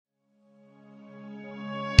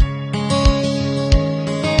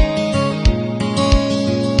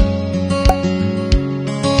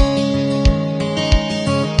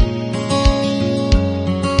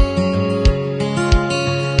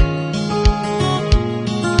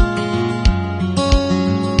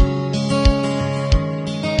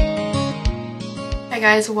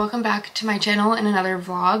guys, welcome back to my channel and another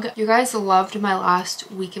vlog. You guys loved my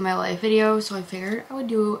last week in my life video, so I figured I would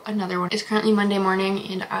do another one. It's currently Monday morning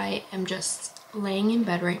and I am just laying in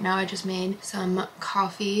bed right now. I just made some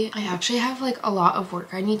coffee. I actually have like a lot of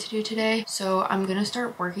work I need to do today, so I'm gonna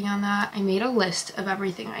start working on that. I made a list of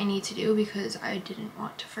everything I need to do because I didn't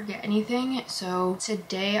want to forget anything. So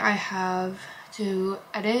today I have to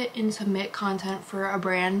edit and submit content for a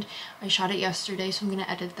brand. I shot it yesterday, so I'm gonna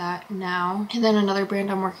edit that now. And then another brand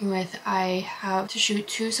I'm working with, I have to shoot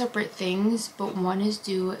 2 separate things, but one is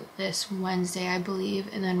due this Wednesday, I believe,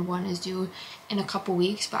 and then one is due in a couple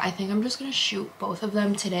weeks. But I think I'm just gonna shoot both of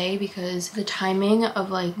them today because the timing of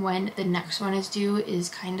like when the next one is due is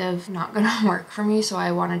kind of not gonna work for me, so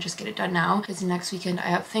I want to just get it done now because next weekend I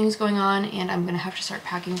have things going on and I'm gonna have to start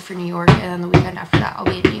packing for New York, and then the weekend after that I'll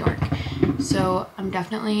be in New York. So I'm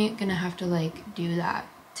definitely gonna have to like do that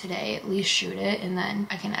today, at least shoot it, and then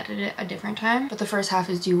I can edit it a different time. But the first half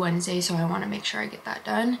is due Wednesday, so I want to make sure I get that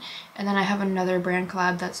done. And then I have another brand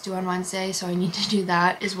collab that's due on Wednesday, so I need to do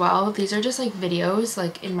that as well. These are just like videos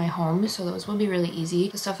like in my home, so those will be really easy.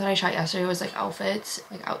 The stuff that I shot yesterday was like outfits,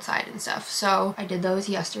 like outside and stuff, so I did those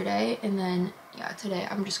yesterday. And then yeah, today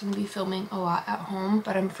I'm just gonna be filming a lot at home,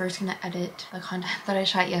 but I'm first gonna edit the content that I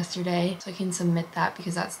shot yesterday so I can submit that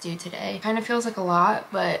because that's due today. Kind of feels like a lot,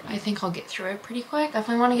 but I think I'll get through it pretty quick.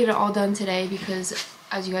 Definitely want to get it all done today because,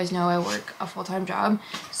 as you guys know, I work a full-time job,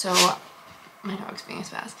 so my dog's being a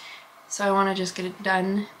spaz. So I want to just get it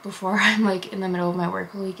done before I'm like in the middle of my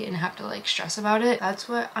work week and have to like stress about it. That's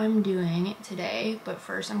what I'm doing today. But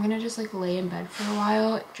first I'm gonna just like lay in bed for a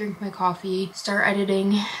while, drink my coffee, start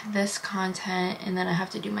editing this content, and then I have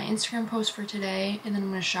to do my Instagram post for today, and then I'm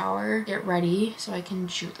gonna shower, get ready so I can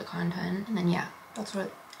shoot the content, and then yeah, that's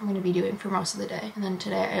what I'm gonna be doing for most of the day. And then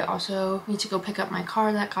today I also need to go pick up my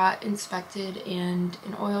car that got inspected and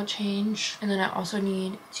an oil change, and then I also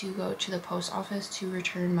need to go to the post office to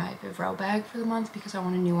return my Vivrel bag for the month because I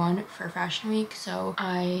want a new one for Fashion Week. So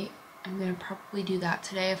I'm gonna probably do that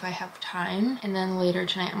today if I have time, and then later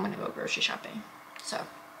tonight I'm gonna go grocery shopping. So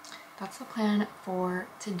that's the plan for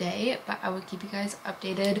today, but I will keep you guys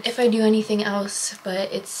updated if I do anything else.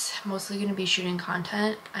 But it's mostly gonna be shooting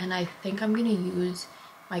content, and I think I'm gonna use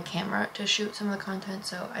my camera to shoot some of the content,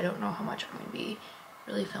 so I don't know how much I'm gonna be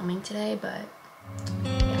really filming today, but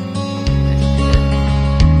yeah.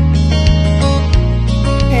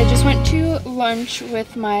 Okay, I just went to lunch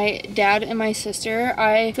with my dad and my sister.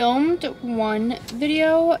 I filmed one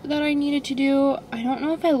video that I needed to do. I don't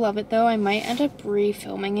know if I love it though. I might end up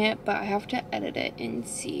re-filming it, but I have to edit it and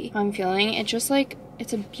see how I'm feeling. It's just like,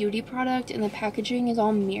 it's a beauty product and the packaging is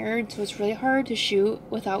all mirrored, so it's really hard to shoot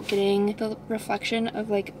without getting the reflection of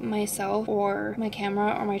like myself or my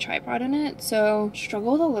camera or my tripod in it. So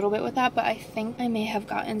struggled a little bit with that, but I think I may have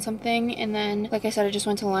gotten something. And then, like I said, I just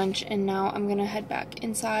went to lunch and now I'm gonna head back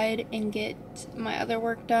inside and get my other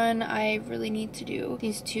work done. I really need to do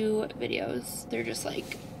these 2 videos. They're just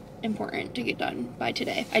like important to get done by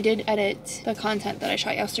today. I did edit the content that I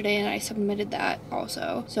shot yesterday and I submitted that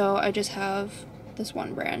also. So I just have this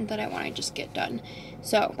one brand that I want to just get done.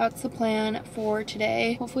 So that's the plan for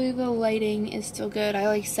today. Hopefully the lighting is still good. I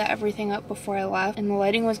like set everything up before I left and the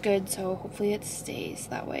lighting was good, so hopefully it stays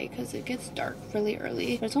that way because it gets dark really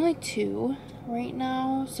early. But it's only 2 right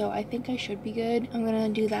now, so I think I should be good. I'm gonna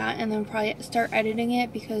do that and then probably start editing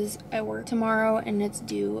it because I work tomorrow and it's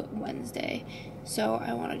due Wednesday. So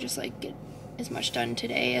I want to just like get as much done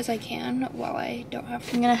today as I can while I don't have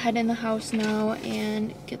to. I'm gonna head in the house now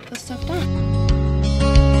and get the stuff done.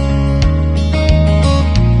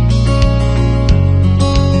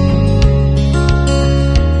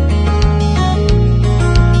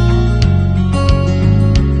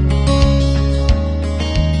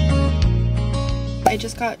 I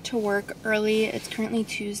just got to work early. It's currently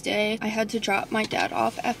Tuesday. I had to drop my dad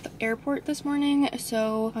off at the airport this morning,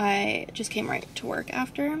 so I just came right to work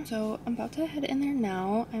after. So I'm about to head in there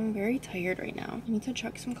now. I'm very tired right now. I need to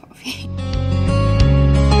chug some coffee.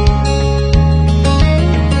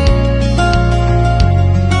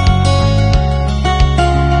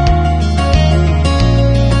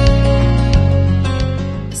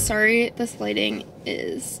 Sorry, this lighting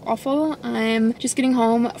is awful. I'm just getting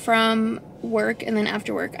home from work, and then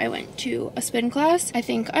after work I went to a spin class. I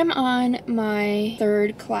think I'm on my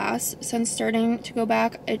 3rd class since starting to go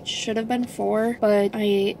back. It should have been 4, but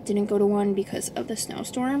I didn't go to one because of the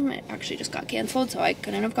snowstorm. It actually just got canceled, so I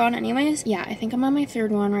couldn't have gone anyways. Yeah, I think I'm on my 3rd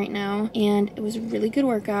one right now, and it was a really good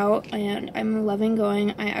workout and I'm loving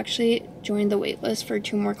going. I actually joined the wait list for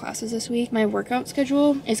 2 more classes this week. My workout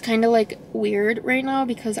schedule is kind of like weird right now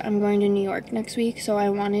because I'm going to New York next week, so I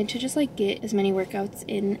wanted to just like get as many workouts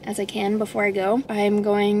in as I can before before I go. I'm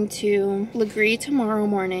going to Legree tomorrow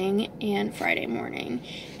morning and Friday morning.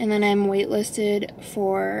 And then I'm waitlisted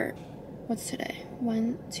for, what's today?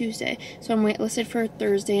 Tuesday. So I'm waitlisted for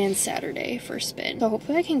Thursday and Saturday for spin. So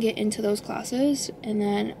hopefully I can get into those classes, and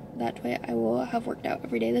then that way I will have worked out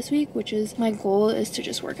every day this week, which is my goal, is to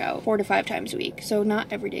just work out 4 to 5 times a week. So not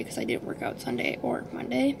every day, because I didn't work out Sunday or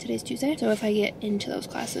Monday. Today's Tuesday. So if I get into those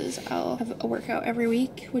classes, I'll have a workout every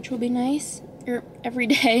week, which will be nice. Or every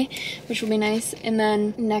day, which will be nice. And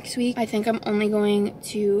then next week, I think I'm only going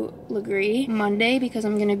to Legree Monday, because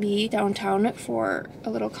I'm gonna be downtown for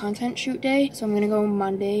a little content shoot day. So I'm gonna go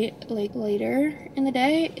Monday, like later in the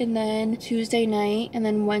day, and then Tuesday night, and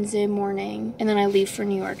then Wednesday morning, and then I leave for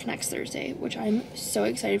New York next Thursday, which I'm so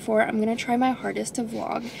excited for. I'm gonna try my hardest to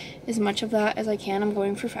vlog as much of that as I can. I'm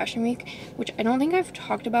going for Fashion Week, which I don't think I've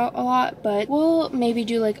talked about a lot, but we'll maybe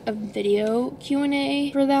do like a video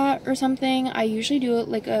Q&A for that or something. I usually do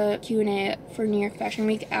like a Q&A for New York Fashion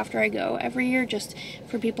Week after I go every year, just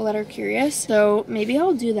for people that are curious. So maybe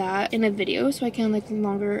I'll do that in a video so I can like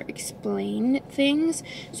longer explain things.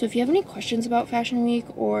 So if you have any questions about Fashion Week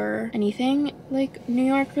or anything like New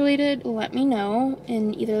York related, let me know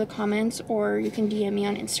in either the comments, or you can DM me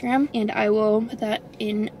on Instagram, and I will put that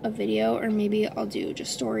in a video, or maybe I'll do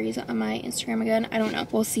just stories on my Instagram again. I don't know.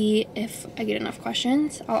 We'll see if I get enough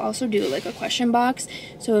questions. I'll also do like a question box,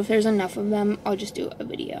 so if there's enough of them, I'll just do a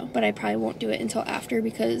video, but I probably won't do it until after,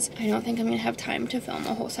 because I don't think I'm gonna have time to film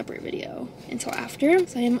a whole separate video until after.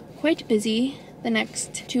 So I am quite busy the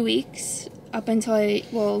next 2 weeks, up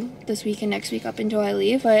until this week and next week, up until I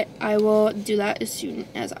leave, but I will do that as soon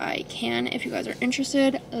as I can. If you guys are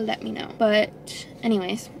interested, let me know. But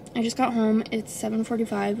anyways, I just got home. It's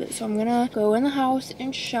 7:45, so I'm gonna go in the house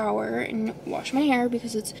and shower and wash my hair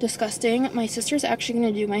because it's disgusting. My sister's actually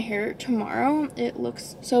gonna do my hair tomorrow. It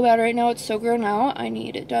looks so bad right now. It's so grown out. I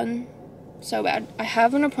need it done so bad. I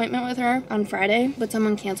have an appointment with her on Friday, but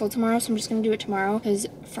someone canceled tomorrow, so I'm just gonna do it tomorrow, because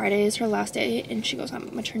Friday is her last day and she goes on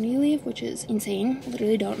maternity leave, which is insane. I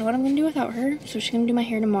literally don't know what I'm gonna do without her. So she's gonna do my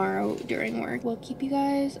hair tomorrow during work. We'll keep you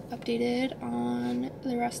guys updated on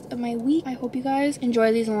the rest of my week. I hope you guys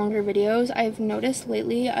enjoy these longer videos. I've noticed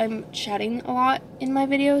lately I'm chatting a lot in my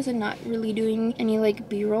videos and not really doing any like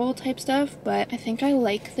b-roll type stuff, but I think I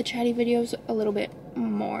like the chatty videos a little bit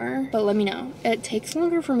more. But let me know. It takes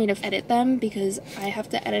longer for me to edit them, because I have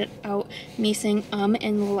to edit out me saying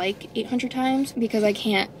and like 800 times, because I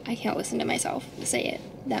can't listen to myself say it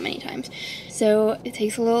that many times. So it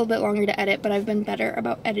takes a little bit longer to edit, but I've been better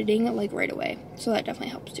about editing like right away, so that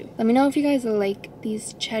definitely helps too. Let me know if you guys like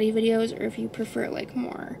these chatty videos, or if you prefer like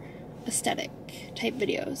more aesthetic type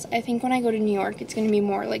videos. I think when I go to New York, it's gonna be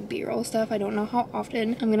more like b-roll stuff. I don't know how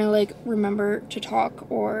often I'm gonna like remember to talk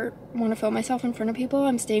or want to film myself in front of people.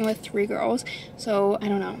 I'm staying with 3 girls, so I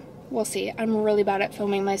don't know. We'll see. I'm really bad at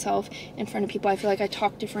filming myself in front of people. I feel like I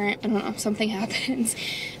talk different. I don't know, something happens,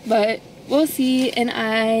 but we'll see, and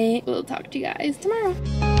I will talk to you guys tomorrow.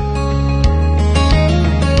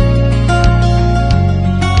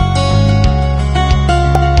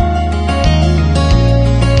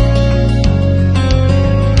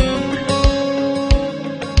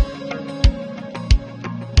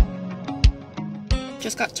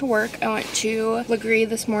 Just got to work. I went to Legree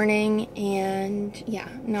this morning, and yeah,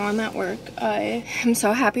 now I'm at work. I am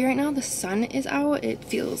so happy right now. The sun is out. It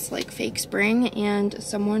feels like fake spring, and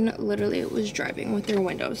someone literally was driving with their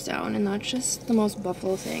windows down, and that's just the most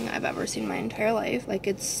Buffalo thing I've ever seen in my entire life. Like,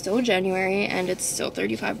 it's still January and it's still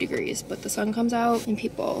 35 degrees, but the sun comes out and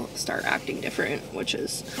people start acting different, which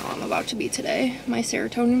is how I'm about to be today. My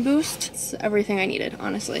serotonin boost. It's everything I needed,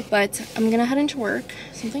 honestly. But I'm gonna head into work.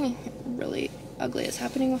 Something really ugly is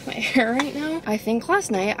happening with my hair right now. I think last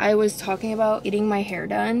night I was talking about getting my hair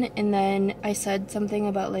done, and then I said something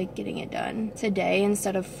about like getting it done today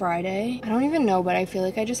instead of Friday. I don't even know, but I feel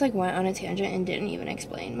like I just like went on a tangent and didn't even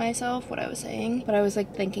explain myself what I was saying. But I was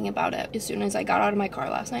like thinking about it as soon as I got out of my car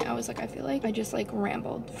last night. I was like, I feel like I just like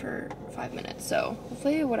rambled for 5 minutes. So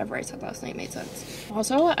hopefully whatever I said last night made sense.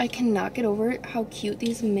 Also, I cannot get over how cute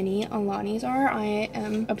these mini Alanis are. I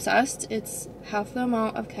am obsessed. It's half the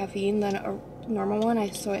amount of caffeine than a normal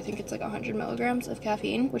one, so I think it's like 100 milligrams of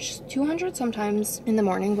caffeine, which 200 sometimes in the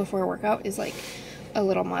morning before a workout is like a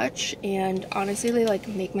little much, and honestly they like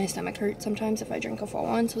make my stomach hurt sometimes if I drink a full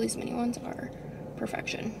one, so these mini ones are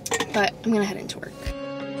perfection. But I'm gonna head into work.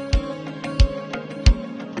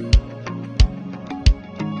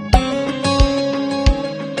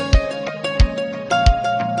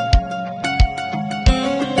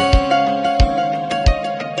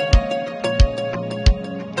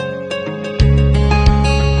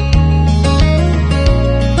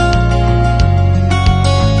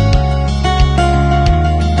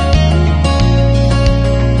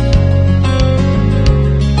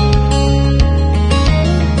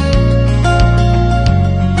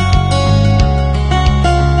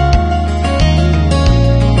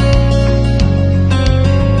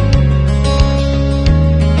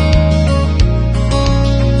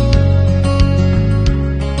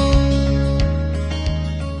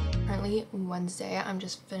 Wednesday. I'm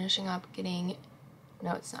just finishing up getting...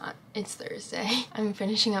 No, it's not. It's Thursday. I'm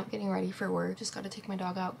finishing up getting ready for work. Just got to take my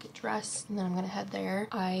dog out, get dressed, and then I'm gonna head there.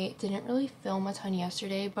 I didn't really film a ton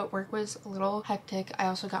yesterday, but work was a little hectic. I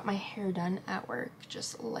also got my hair done at work.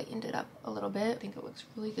 Just lightened it up a little bit. I think it looks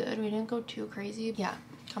really good. We didn't go too crazy. Yeah,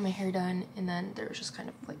 got my hair done, and then there was just kind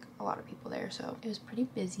of like a lot of people there, so it was pretty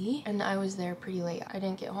busy, and I was there pretty late. I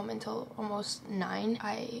didn't get home until almost 9.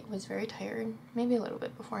 I was very tired, maybe a little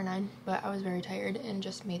bit before 9, but I was very tired and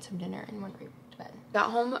just made some dinner and went right to bed.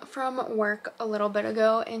 Got home from work a little bit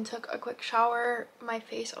ago and took a quick shower. My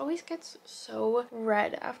face always gets so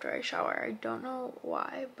red after I shower. I don't know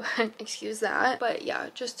why, but excuse that. But yeah,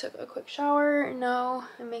 just took a quick shower. Now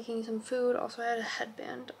I'm making some food. Also, I had a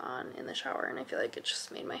headband on in the shower, and I feel like it just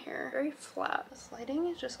made my hair very flat. This lighting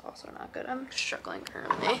is just also not good. I'm struggling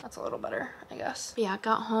currently. That's a little better, I guess. But yeah,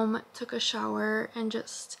 got home, took a shower, and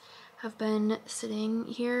just have been sitting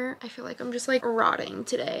here. I feel like I'm just like rotting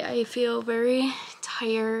today. I feel very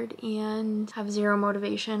tired and have zero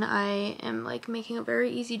motivation. I am like making a very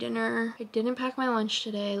easy dinner. I didn't pack my lunch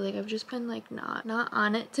today. Like I've just been like not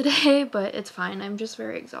on it today, but it's fine. I'm just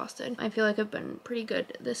very exhausted. I feel like I've been pretty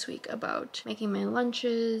good this week about making my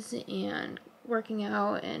lunches and working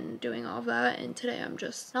out and doing all of that, and today I'm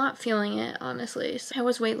just not feeling it, honestly. So I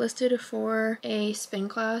was waitlisted for a spin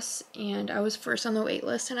class, and I was first on the wait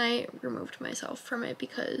list, and I removed myself from it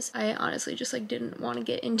because I honestly just like didn't want to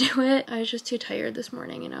get into it. I was just too tired this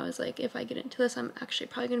morning, and I was like, if I get into this, I'm actually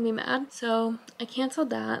probably gonna be mad. So I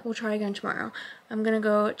canceled that. We'll try again tomorrow. I'm gonna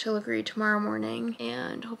go to Legree tomorrow morning,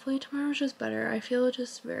 and hopefully tomorrow's just better. I feel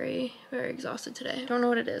just very, very exhausted today. Don't know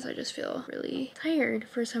what it is. I just feel really tired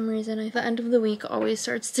for some reason. The end of the week always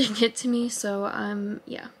starts to get to me, so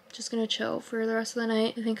yeah, just gonna chill for the rest of the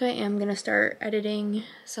night. I think I am gonna start editing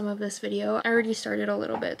some of this video. I already started a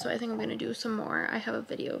little bit, so I think I'm gonna do some more. I have a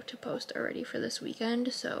video to post already for this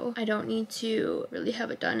weekend, so I don't need to really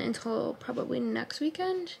have it done until probably next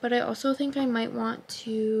weekend. But I also think I might want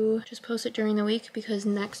to just post it during the week, because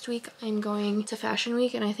next week I'm going to Fashion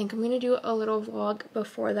Week, and I think I'm gonna do a little vlog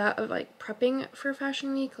before that of like prepping for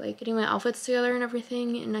Fashion Week, like getting my outfits together and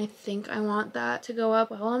everything, and I think I want that to go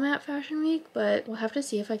up while I'm at Fashion Week, but we'll have to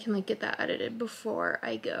see if I can like get that edited before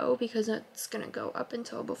I go, because it's gonna go up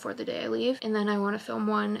until before the day I leave, and then I want to film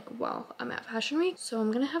one while I'm at Fashion Week. So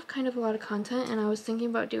I'm gonna have kind of a lot of content, and I was thinking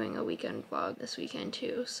about doing a weekend vlog this weekend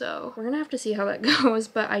too, so we're gonna have to see how that goes.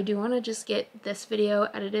 But I do want to just get this video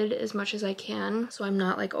edited as much as I can, so I'm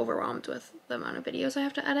not like overwhelmed with the amount of videos I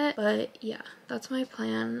have to edit. But yeah, that's my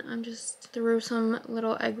plan. I'm just threw some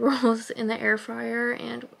little egg rolls in the air fryer,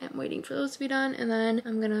 and I'm waiting for those to be done, and then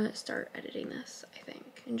I'm gonna start editing this, I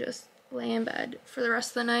think, and just lay in bed for the rest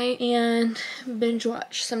of the night and binge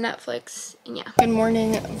watch some Netflix. And yeah, good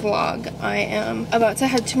morning vlog. I am about to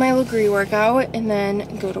head to my Legree workout and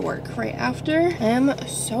then go to work right after. I am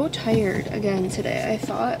so tired again today. I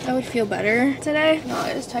thought I would feel better today, not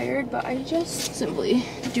as tired, but I just simply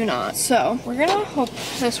do not. So we're gonna hope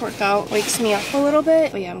this workout wakes me up a little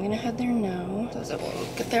bit. But yeah, I'm gonna head there now. So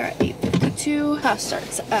we'll get there at 8:52. Class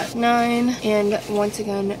starts at 9, and once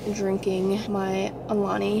again drinking my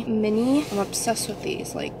Alani Mini. I'm obsessed with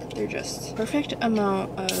these. Like, they're just perfect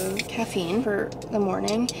amount of caffeine for the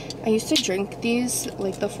morning. I used to drink these,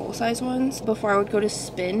 like the full-size ones, before I would go to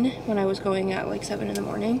spin when I was going at like 7 in the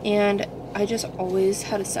morning, and I just always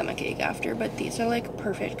had a stomachache after. But these are like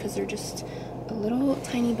perfect because they're just a little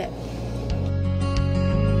tiny bit